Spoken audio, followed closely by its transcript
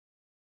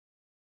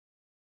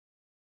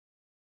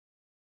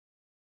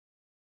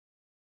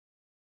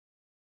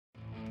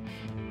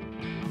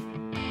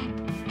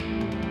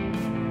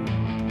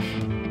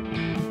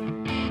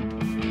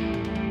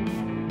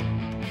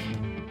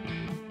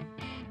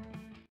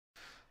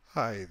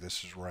Hi,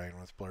 this is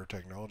Ryan with Blair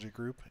Technology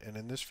Group, and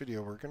in this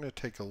video we're going to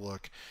take a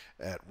look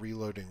at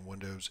reloading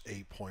Windows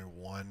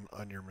 8.1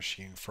 on your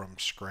machine from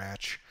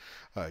scratch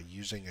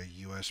using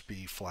a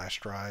USB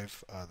flash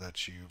drive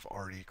that you've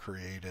already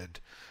created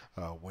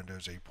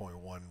Windows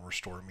 8.1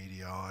 Restore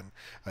Media on.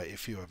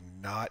 If you have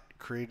not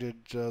created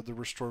the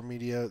Restore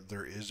Media,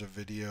 there is a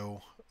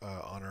video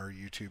on our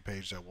YouTube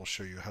page that will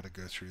show you how to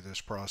go through this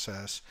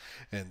process,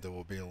 and there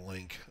will be a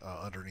link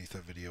underneath the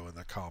video in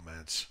the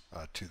comments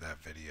to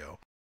that video.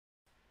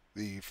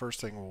 The first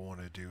thing we'll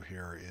want to do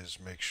here is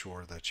make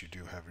sure that you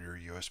do have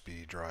your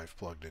USB drive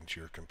plugged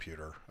into your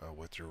computer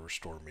with your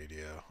restore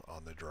media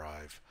on the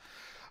drive.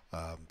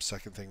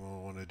 Second thing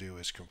we'll want to do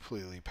is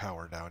completely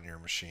power down your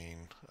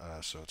machine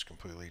so it's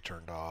completely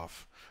turned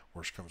off.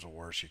 Worst comes to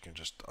worst, you can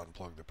just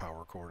unplug the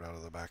power cord out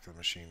of the back of the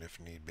machine if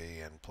need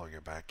be and plug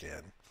it back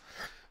in.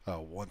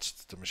 Once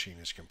the machine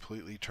is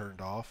completely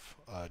turned off,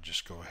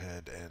 just go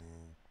ahead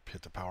and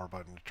hit the power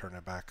button to turn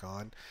it back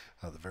on.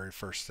 The very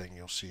first thing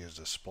you'll see is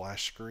a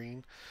splash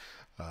screen.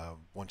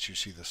 Once you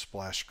see the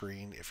splash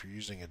screen, if you're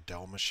using a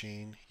Dell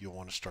machine, you'll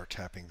want to start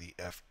tapping the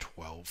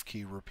F12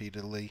 key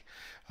repeatedly.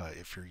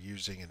 If you're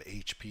using an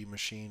HP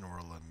machine or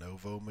a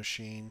Lenovo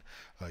machine,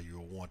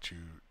 you'll want to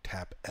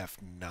tap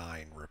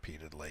F9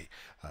 repeatedly.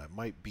 It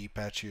might beep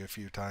at you a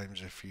few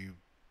times if you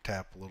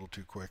tap a little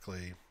too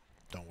quickly.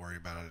 Don't worry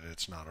about it,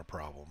 it's not a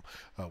problem.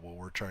 What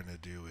we're trying to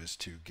do is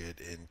to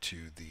get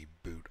into the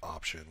boot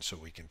option so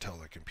we can tell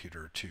the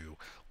computer to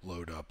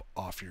load up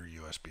off your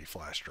USB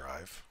flash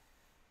drive.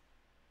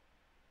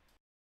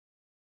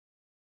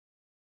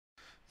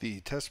 The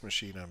test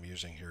machine I'm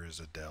using here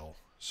is a Dell,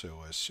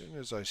 so as soon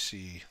as I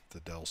see the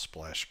Dell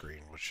splash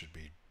screen, which should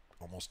be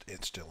almost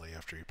instantly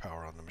after you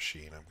power on the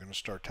machine, I'm going to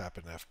start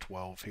tapping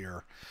F12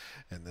 here,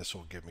 and this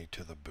will get me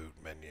to the boot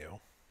menu.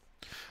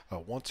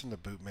 Once in the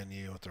boot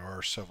menu, there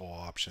are several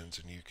options,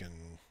 and you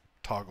can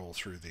toggle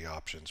through the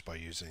options by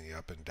using the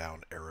up and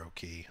down arrow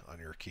key on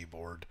your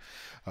keyboard.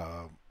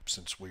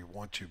 Since we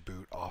want to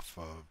boot off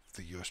of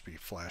the USB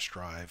flash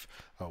drive,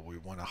 we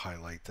want to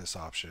highlight this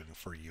option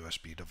for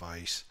USB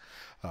device.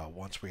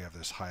 Once we have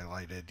this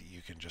highlighted,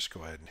 you can just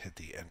go ahead and hit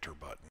the enter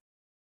button.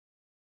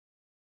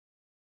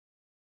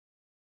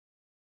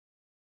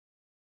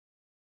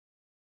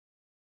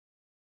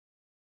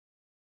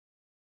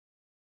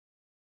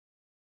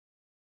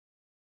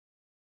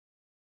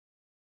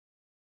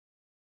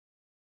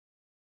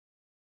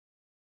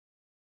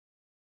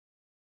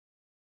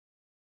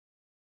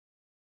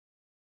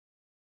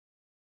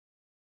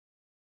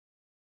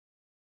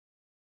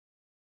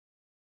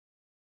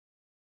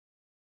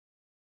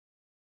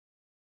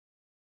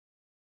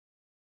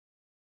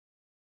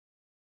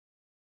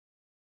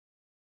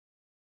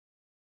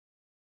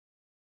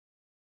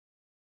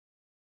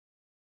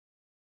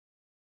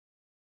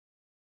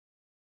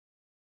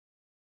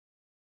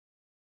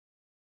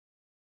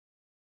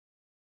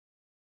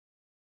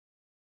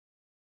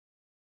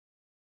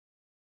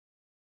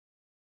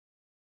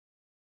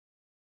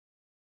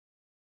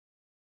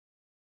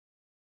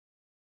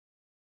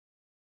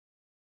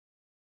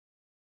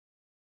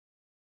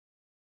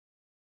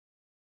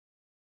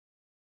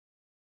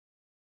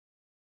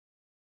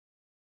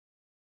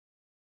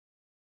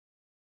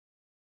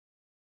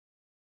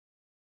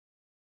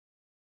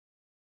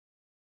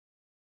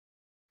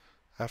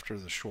 After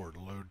the short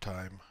load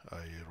time,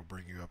 it'll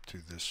bring you up to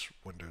this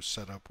Windows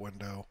setup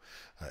window.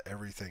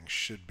 Everything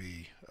should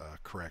be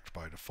correct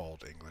by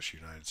default English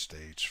United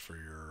States for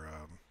your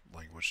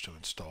language to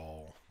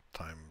install,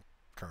 time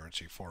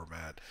currency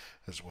format,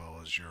 as well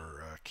as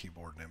your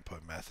keyboard and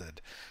input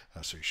method.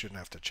 So you shouldn't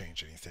have to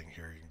change anything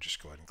here. You can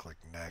just go ahead and click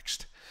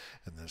next,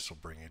 and this will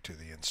bring you to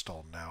the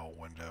install now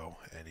window,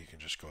 and you can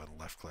just go ahead and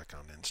left click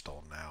on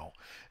install now,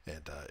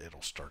 and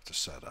it'll start the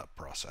setup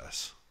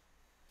process.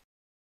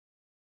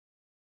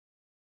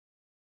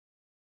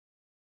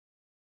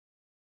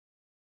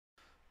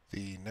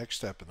 The next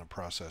step in the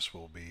process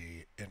will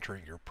be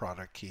entering your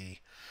product key.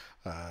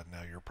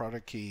 Now your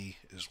product key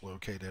is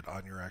located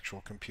on your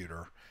actual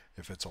computer.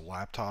 If it's a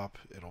laptop,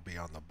 it'll be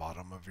on the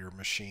bottom of your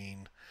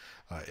machine.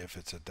 If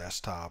it's a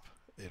desktop,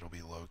 it'll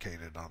be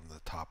located on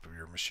the top of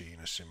your machine,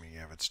 assuming you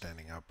have it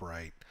standing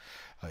upright.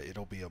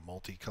 It'll be a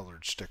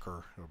multicolored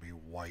sticker. It'll be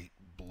white,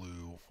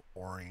 blue,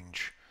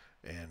 orange,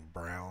 and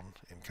brown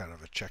in kind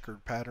of a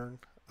checkered pattern.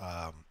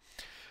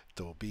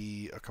 There'll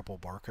be a couple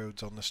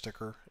barcodes on the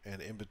sticker, and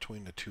in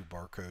between the two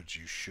barcodes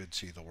you should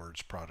see the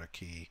words product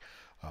key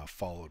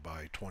followed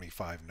by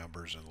 25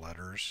 numbers and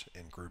letters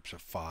in groups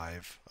of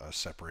 5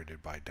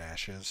 separated by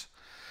dashes.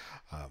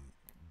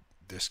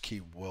 This key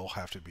will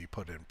have to be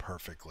put in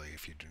perfectly.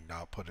 If you do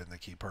not put in the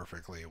key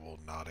perfectly, it will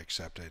not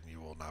accept it and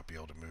you will not be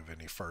able to move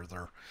any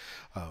further.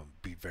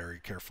 Be very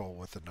careful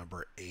with the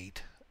number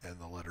 8 and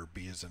the letter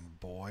B as in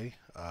boy.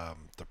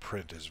 The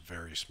print is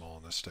very small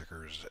in the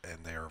stickers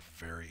and they are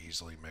very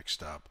easily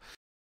mixed up.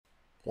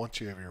 Once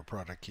you have your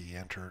product key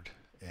entered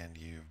and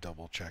you've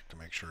double checked to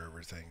make sure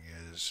everything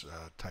is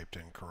typed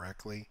in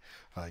correctly,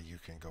 you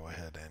can go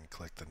ahead and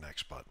click the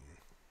next button.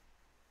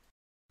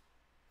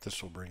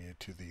 This will bring you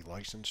to the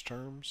license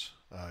terms.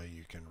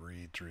 You can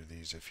read through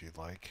these if you'd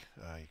like.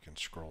 You can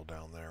scroll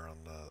down there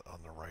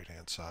on the right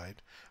hand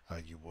side.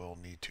 You will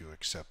need to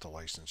accept the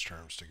license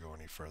terms to go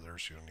any further,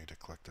 so you'll need to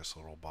click this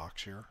little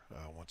box here.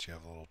 Once you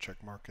have a little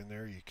check mark in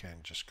there, you can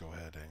just go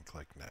ahead and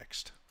click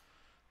next.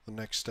 The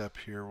next step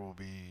here will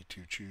be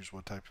to choose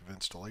what type of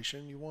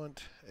installation you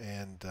want,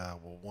 and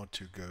we'll want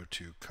to go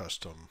to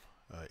custom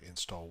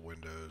install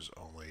Windows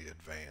only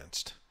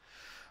advanced.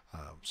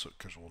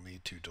 Because we'll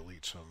need to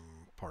delete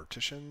some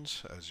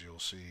partitions, as you'll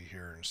see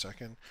here in a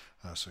second,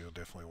 so you'll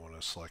definitely want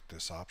to select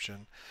this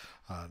option.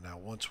 Now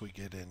once we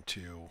get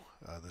into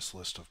this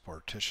list of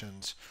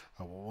partitions,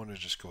 we'll want to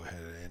just go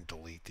ahead and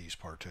delete these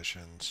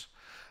partitions.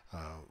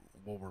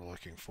 What we're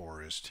looking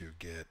for is to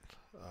get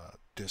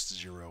disk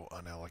 0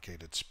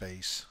 unallocated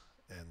space,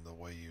 and the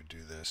way you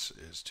do this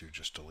is to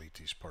just delete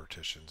these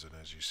partitions, and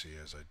as you see,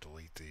 as I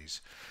delete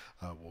these,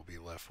 we'll be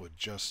left with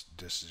just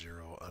disk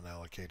 0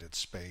 unallocated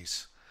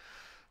space.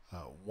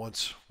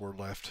 Once we're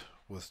left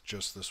with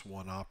just this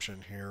one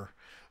option here,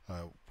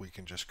 we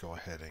can just go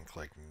ahead and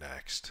click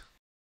next.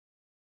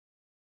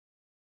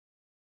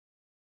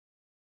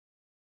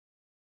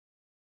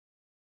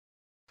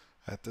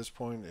 At this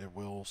point, it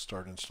will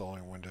start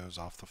installing Windows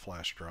off the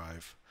flash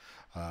drive.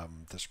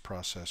 This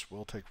process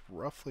will take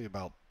roughly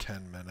about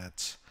 10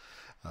 minutes.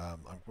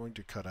 I'm going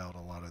to cut out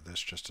a lot of this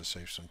just to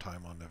save some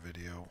time on the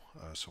video,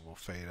 so we'll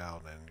fade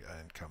out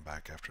and come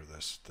back after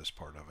this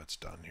part of it's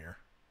done here.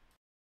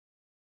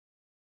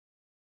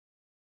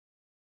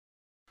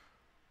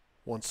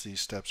 Once these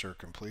steps are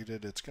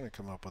completed, it's going to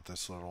come up with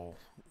this little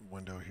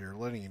window here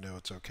letting you know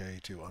it's okay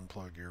to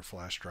unplug your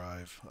flash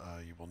drive.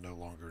 You will no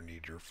longer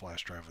need your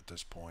flash drive at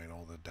this point.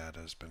 All the data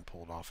has been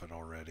pulled off it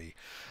already.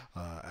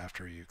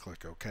 After you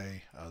click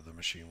OK, the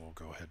machine will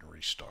go ahead and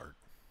restart.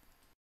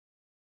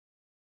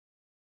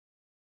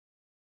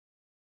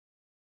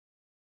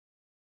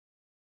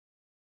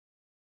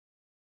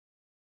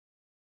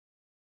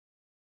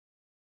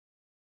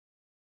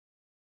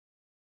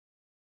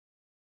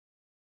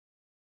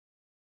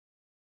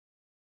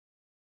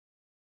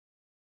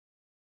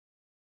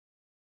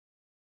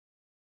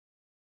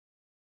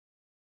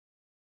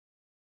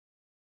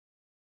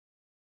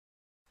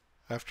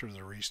 After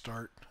the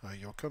restart,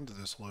 you'll come to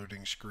this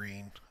loading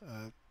screen.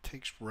 It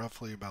takes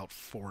roughly about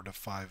 4 to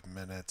 5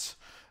 minutes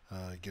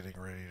getting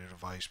ready to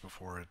device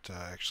before it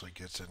actually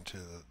gets into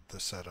the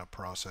setup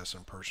process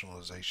and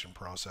personalization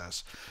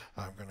process.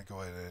 I'm going to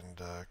go ahead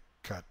and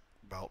cut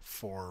about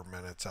 4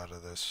 minutes out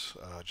of this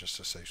just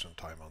to save some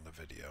time on the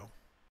video.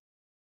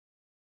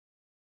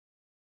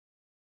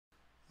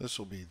 This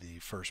will be the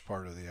first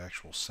part of the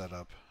actual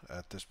setup.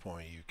 At this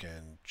point, you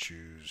can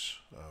choose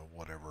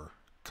whatever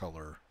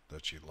color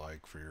that you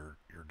like for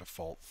your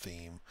default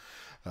theme.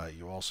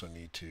 You also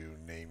need to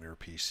name your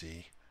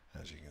PC.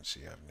 As you can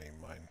see, I've named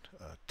mine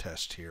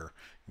test here.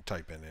 You can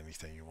type in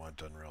anything you want,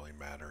 doesn't really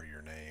matter.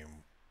 Your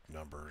name,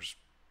 numbers,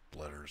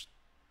 letters,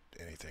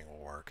 anything will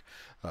work.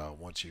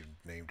 Once you've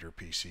named your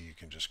PC, you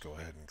can just go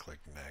ahead and click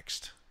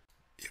next.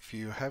 If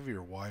you have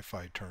your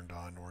Wi-Fi turned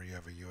on, or you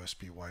have a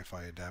USB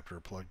Wi-Fi adapter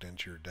plugged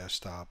into your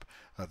desktop,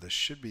 this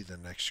should be the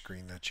next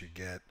screen that you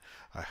get.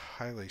 I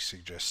highly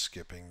suggest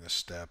skipping this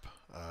step.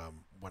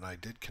 When I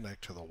did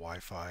connect to the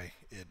Wi-Fi,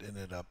 it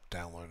ended up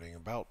downloading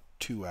about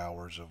 2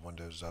 hours of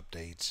Windows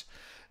updates,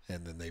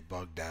 and then they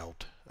bugged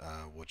out,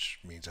 which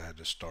means I had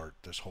to start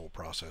this whole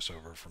process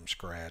over from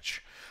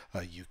scratch.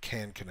 You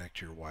can connect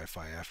to your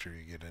Wi-Fi after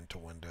you get into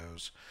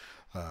Windows.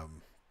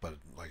 But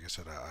like I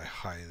said,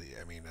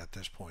 I mean, at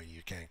this point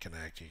you can't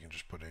connect. You can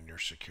just put in your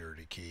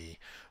security key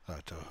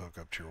to hook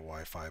up to your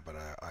Wi-Fi, but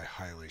I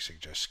highly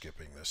suggest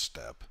skipping this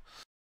step.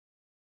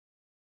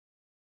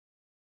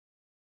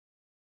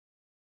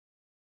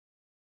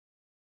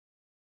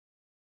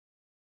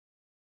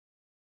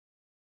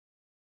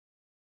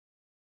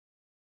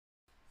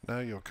 Now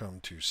you'll come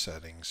to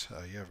settings.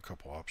 You have a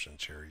couple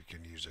options here. You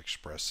can use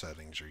express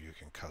settings or you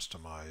can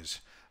customize.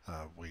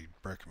 We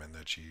recommend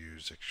that you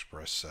use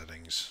express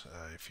settings.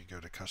 If you go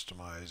to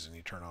customize and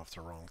you turn off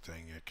the wrong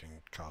thing, it can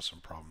cause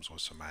some problems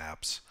with some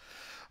apps.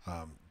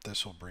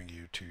 This will bring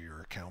you to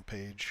your account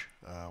page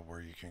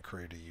where you can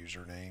create a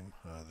username.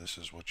 This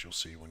is what you'll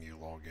see when you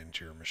log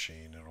into your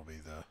machine. It'll be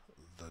the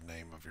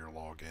name of your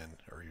login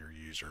or your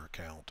user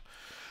account.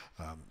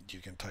 You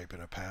can type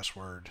in a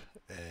password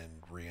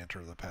and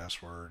re-enter the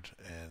password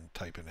and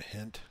type in a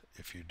hint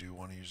if you do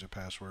want to use a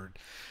password.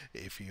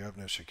 If you have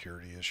no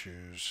security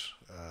issues,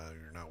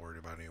 you're not worried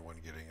about anyone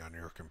getting on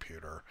your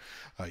computer,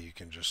 you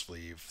can just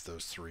leave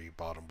those 3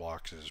 bottom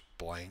boxes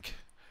blank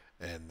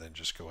and then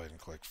just go ahead and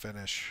click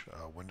finish.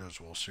 Windows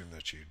will assume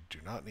that you do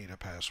not need a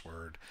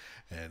password,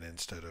 and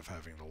instead of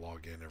having to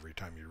log in every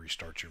time you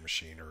restart your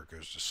machine or it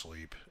goes to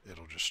sleep,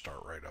 it'll just start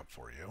right up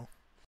for you.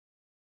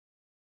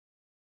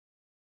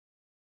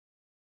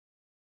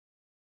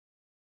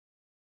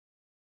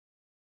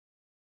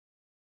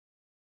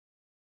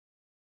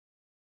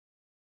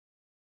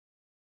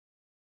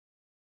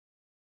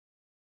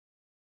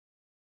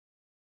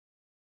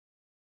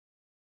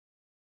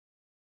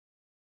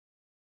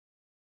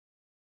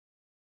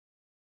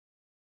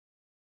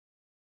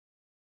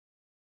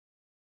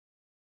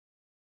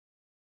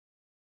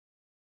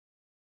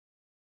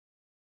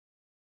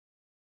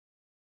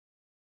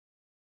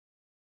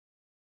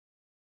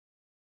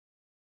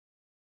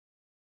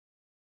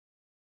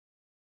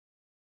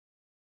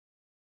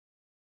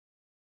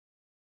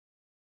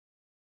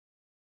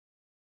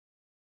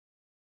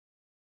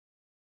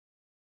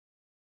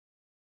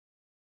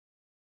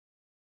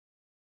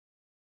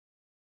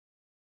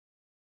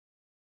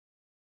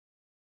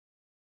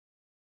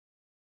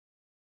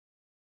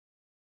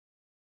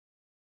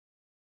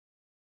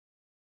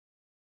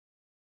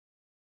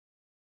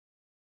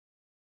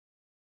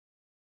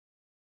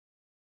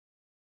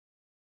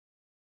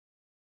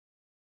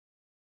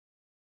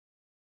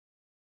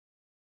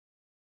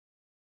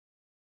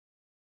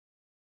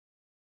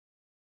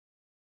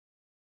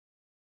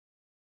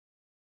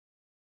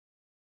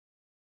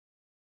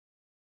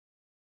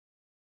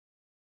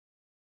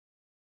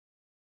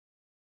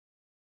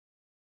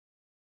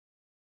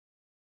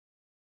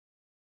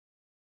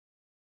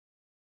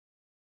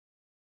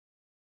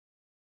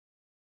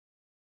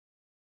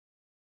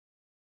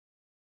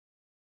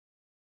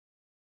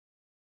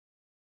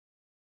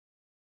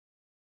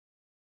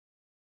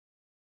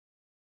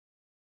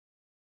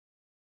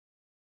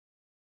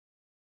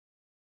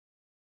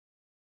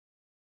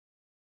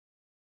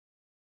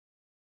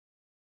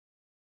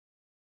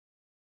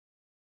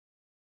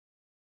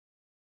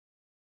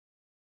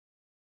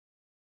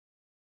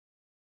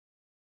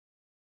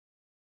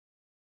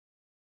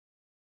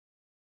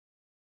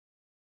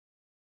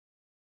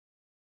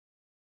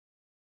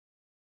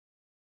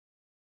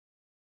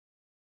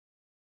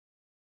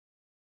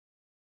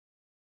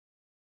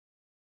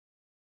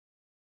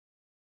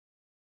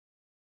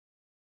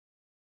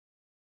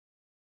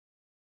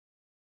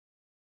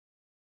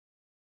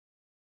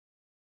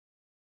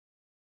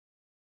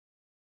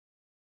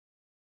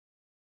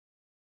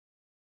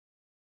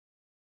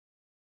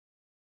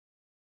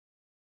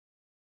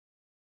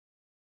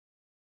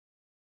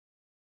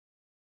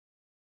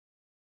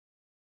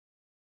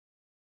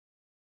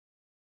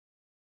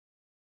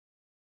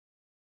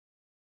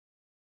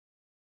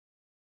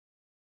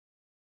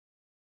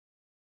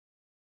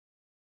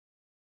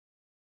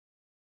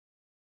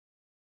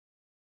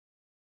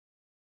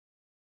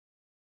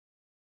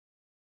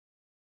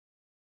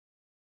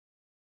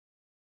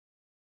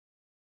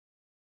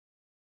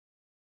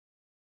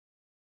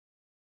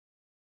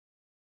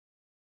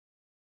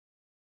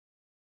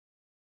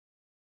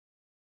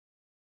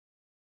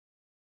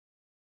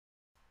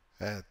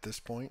 At this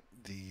point,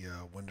 the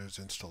Windows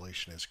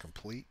installation is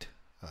complete.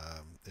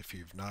 If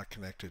you've not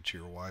connected to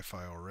your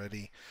Wi-Fi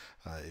already,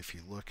 if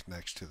you look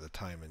next to the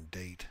time and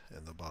date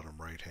in the bottom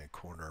right-hand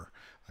corner,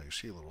 you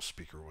see a little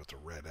speaker with a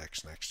red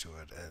X next to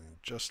it, and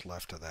just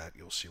left of that,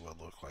 you'll see what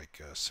look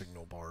like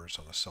signal bars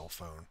on a cell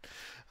phone.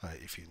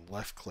 If you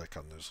left-click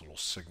on those little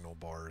signal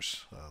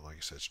bars, like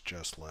I said, it's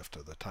just left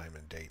of the time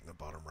and date in the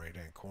bottom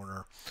right-hand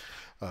corner,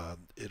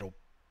 it'll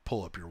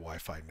pull up your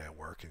Wi-Fi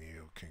network, and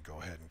you can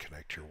go ahead and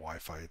connect your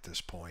Wi-Fi at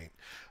this point.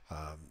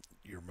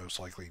 You're most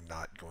likely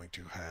not going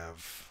to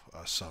have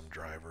some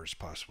drivers.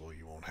 Possible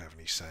you won't have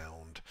any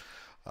sound,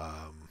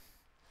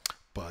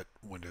 but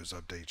Windows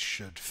updates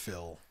should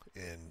fill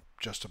in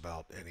just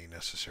about any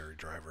necessary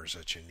drivers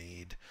that you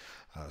need.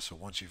 So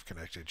once you've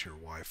connected to your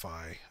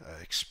Wi-Fi,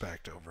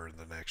 expect over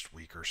the next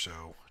week or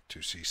so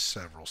to see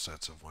several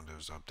sets of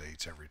Windows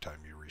updates every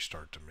time you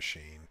restart the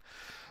machine.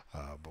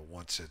 But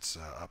once it's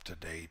up to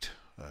date,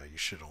 you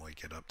should only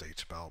get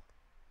updates about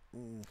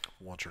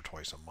once or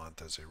twice a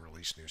month as they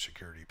release new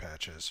security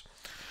patches.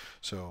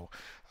 So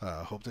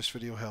hope this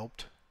video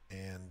helped,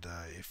 and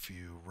if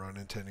you run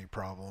into any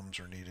problems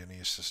or need any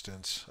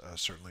assistance,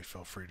 certainly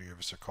feel free to give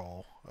us a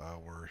call.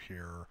 We're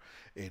here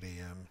 8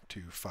 a.m.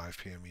 to 5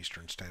 p.m.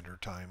 Eastern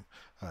Standard Time.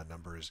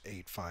 Number is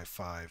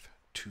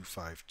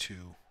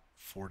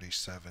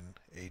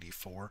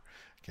 855-252-4784.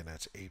 Again,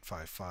 that's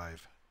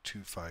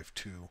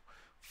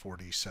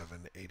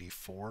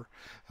 855-252-4784.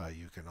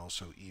 You can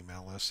also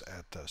email us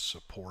at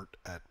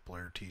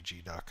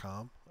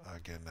support@blairtg.com.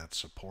 Again, that's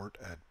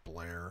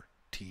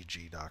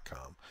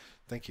support@blairtg.com.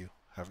 Thank you.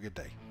 Have a good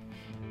day.